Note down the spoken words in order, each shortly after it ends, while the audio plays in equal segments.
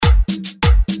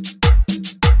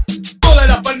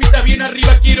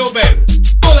arriba, quiero ver.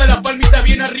 Todas las palmitas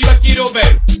bien arriba, quiero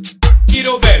ver.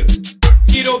 Quiero ver,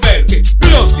 quiero ver que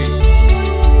explote.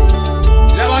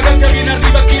 La vagancia bien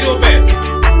arriba, quiero ver.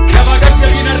 La vagancia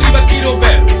bien arriba, quiero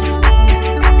ver.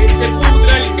 Que se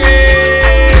pudra el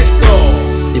queso.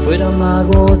 Si fuera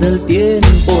mago del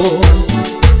tiempo,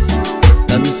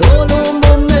 tan solo un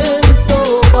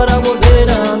momento para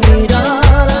volver a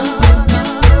mirar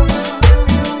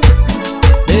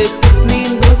de tus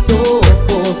lindos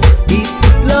ojos y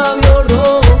tus labios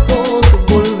rojos,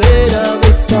 volver a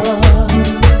besar.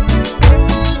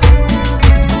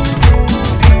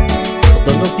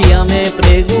 Todos los días me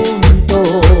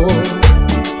pregunto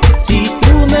si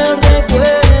tú me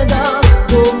recuerdas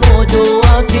como yo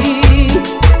a ti,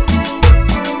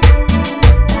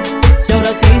 si ahora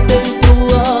existe en tu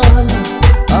alma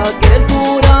aquel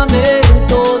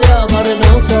juramento de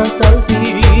amarnos hasta el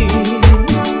fin.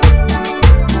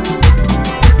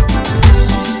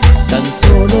 Tan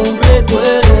solo un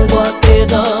recuerdo ha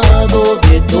quedado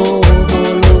de todo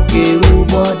lo que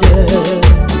hubo ayer.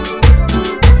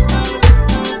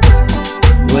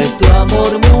 Nuestro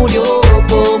amor murió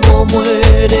como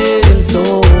muere el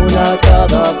sol a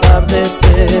cada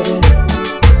atardecer.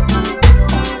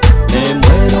 Me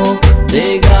muero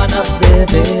de ganas de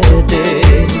verte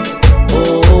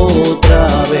otra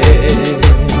vez.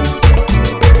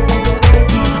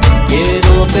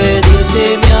 Quiero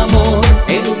pedirte, mi amor,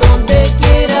 en donde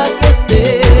quiera que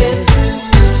estés,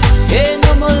 que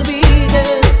no me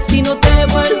olvides si no te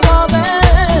vuelvo a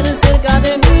ver cerca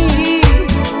de mí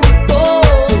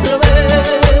otra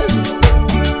vez.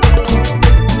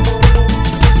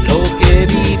 Lo que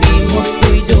vivimos tú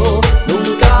y yo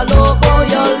nunca lo voy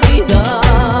a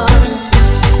olvidar.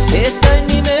 Está en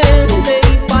mi mente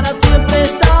y para siempre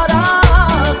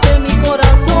estarás en mi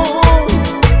corazón,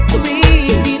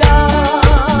 vivirás.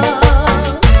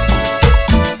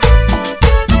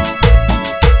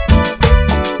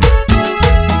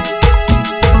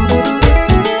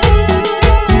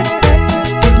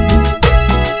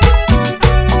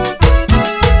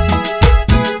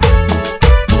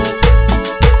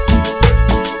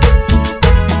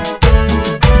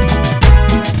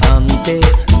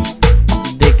 Antes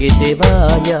de que te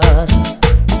vayas,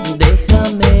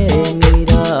 déjame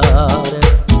mirar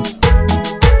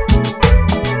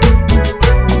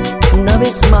una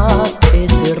vez más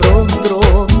ese rostro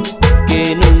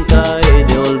que nunca he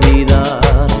de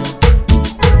olvidar.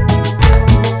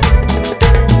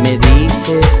 Me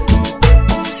dices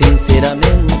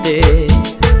sinceramente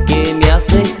que me has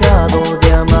dejado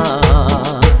de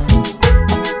amar.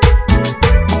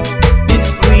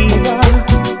 Descuida,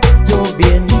 yo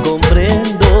bien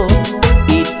comprendo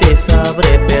y te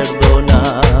sabré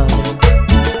perdonar.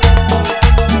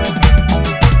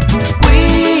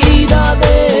 Cuida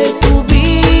de tu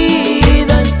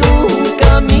vida en tu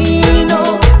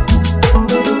camino.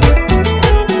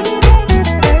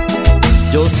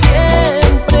 Yo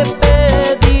siempre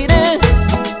pediré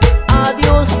a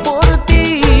Dios por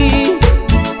ti,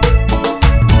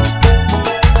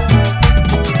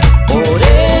 por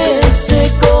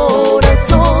ese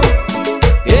corazón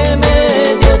que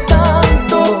me dio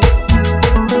tanto,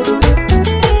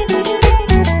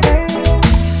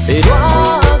 pero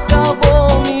acabó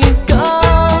mi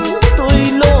canto y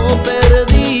lo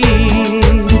perdí.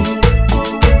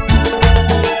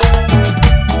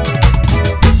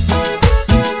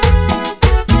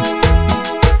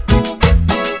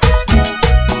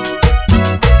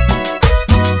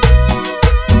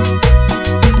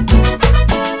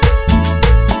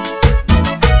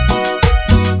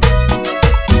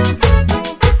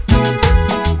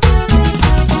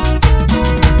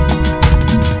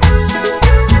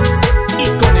 Y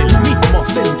con el mismo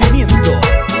sentimiento,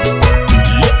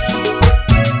 los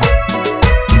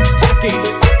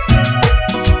Chaques.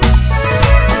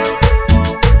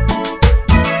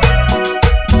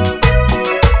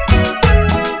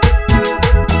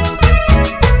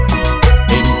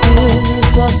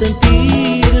 Empiezo a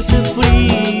sentir ese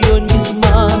frío en mis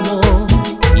manos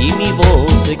y mi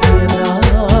voz se quiebra.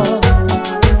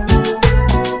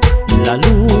 La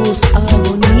luz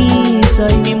agoniza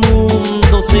y mi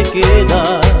mundo se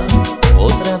queda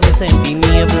otra vez en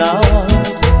tinieblas.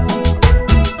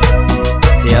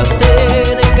 Se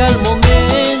acerca el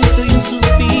momento y un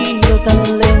suspiro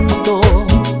tan lento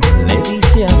le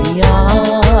dice a mi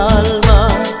alma: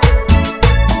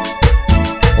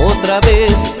 otra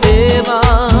vez te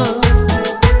vas,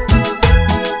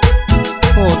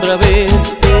 otra vez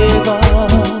te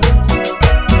vas.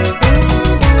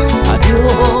 A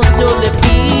Dios yo le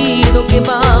pido que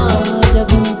vaya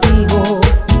contigo,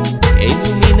 que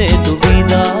ilumine tu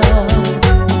vida,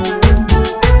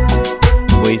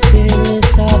 pues Él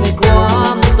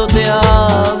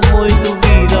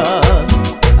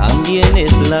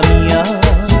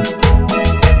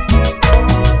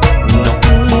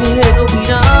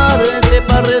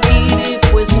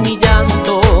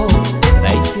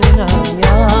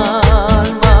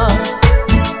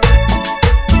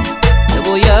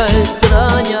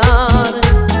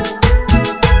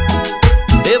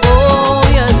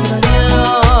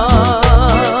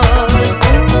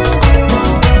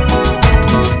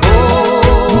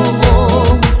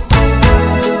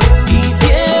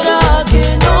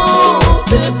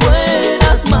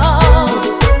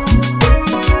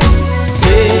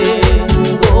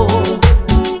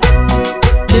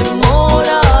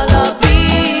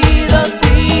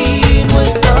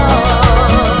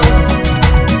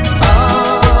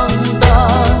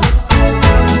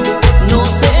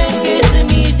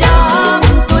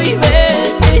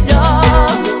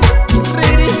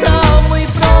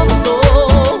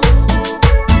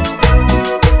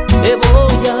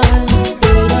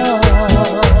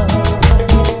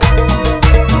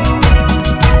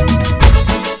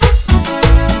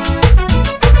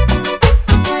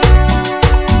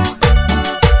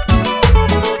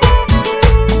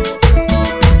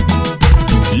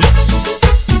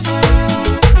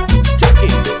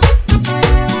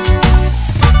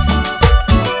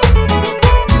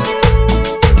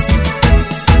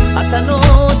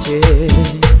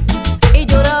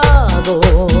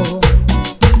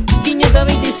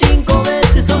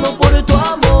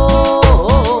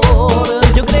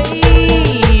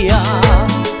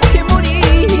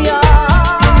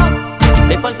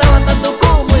faltaba tanto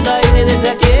como el aire desde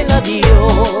aquel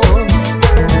adiós.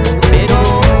 Pero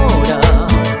ahora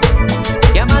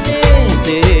que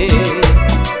amanece,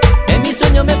 en mi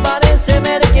sueño me parece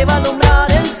ver que va a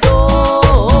alumbrar el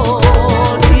sol.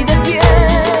 Y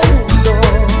despierto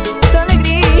de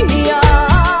alegría,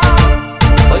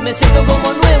 hoy me siento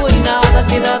como nuevo y nada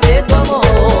queda de tu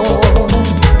amor.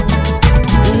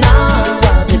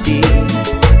 Nada de ti,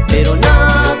 pero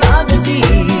nada de ti,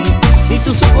 ni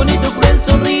tu ojos, ni tu cruel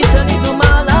sonrisa, ni tu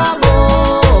mal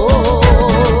amor.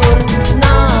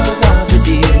 Nada de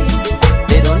ti,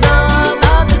 pero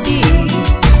nada de ti,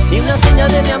 ni una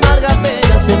señal de mi amarga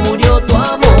pena, se murió tu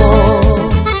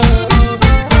amor.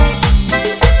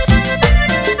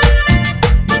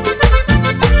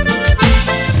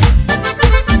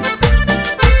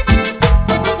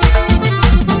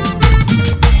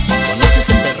 ¿Conoces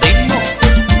este ritmo?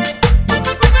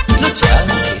 Los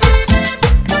Yankees.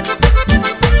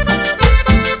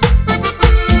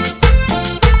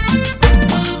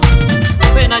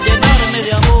 Ven a llenarme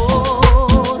de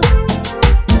amor,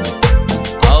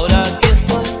 ahora que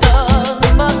estoy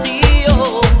tan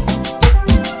vacío.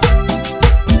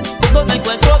 ¿Dónde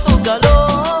encuentro tu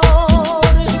calor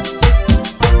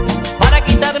para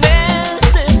quitarme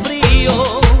este frío?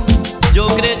 Yo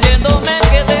creyendo me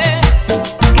quedé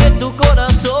que tu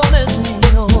corazón es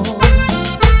mío.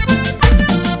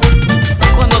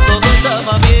 Cuando todo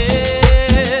estaba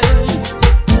bien,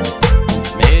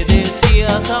 me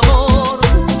decías amor,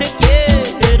 te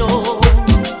quiero.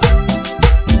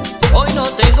 Hoy no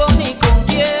tengo ni con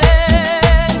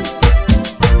quién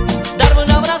darme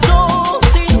un abrazo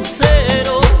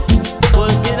sincero,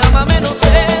 pues quien ama menos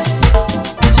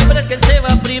es siempre el que se va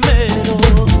primero.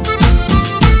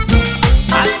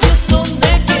 Aquí es donde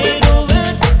quiero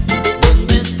ver,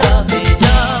 dónde está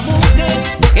bella mujer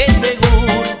que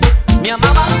seguro me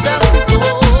amabas tanto.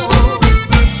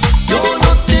 Yo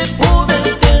no te pude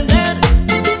entender,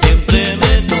 siempre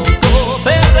me tocó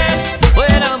perder,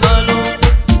 fuera malo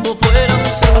o fuera un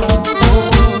santo.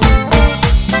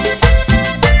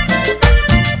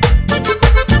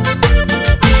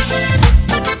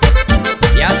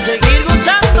 Y a seguir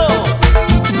gozando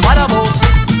para vos,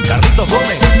 Carlitos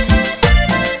Gómez.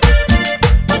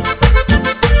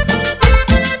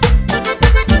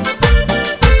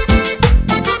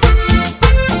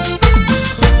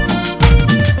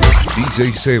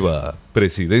 DJ Seba,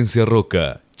 Presidencia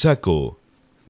Roca, Chaco.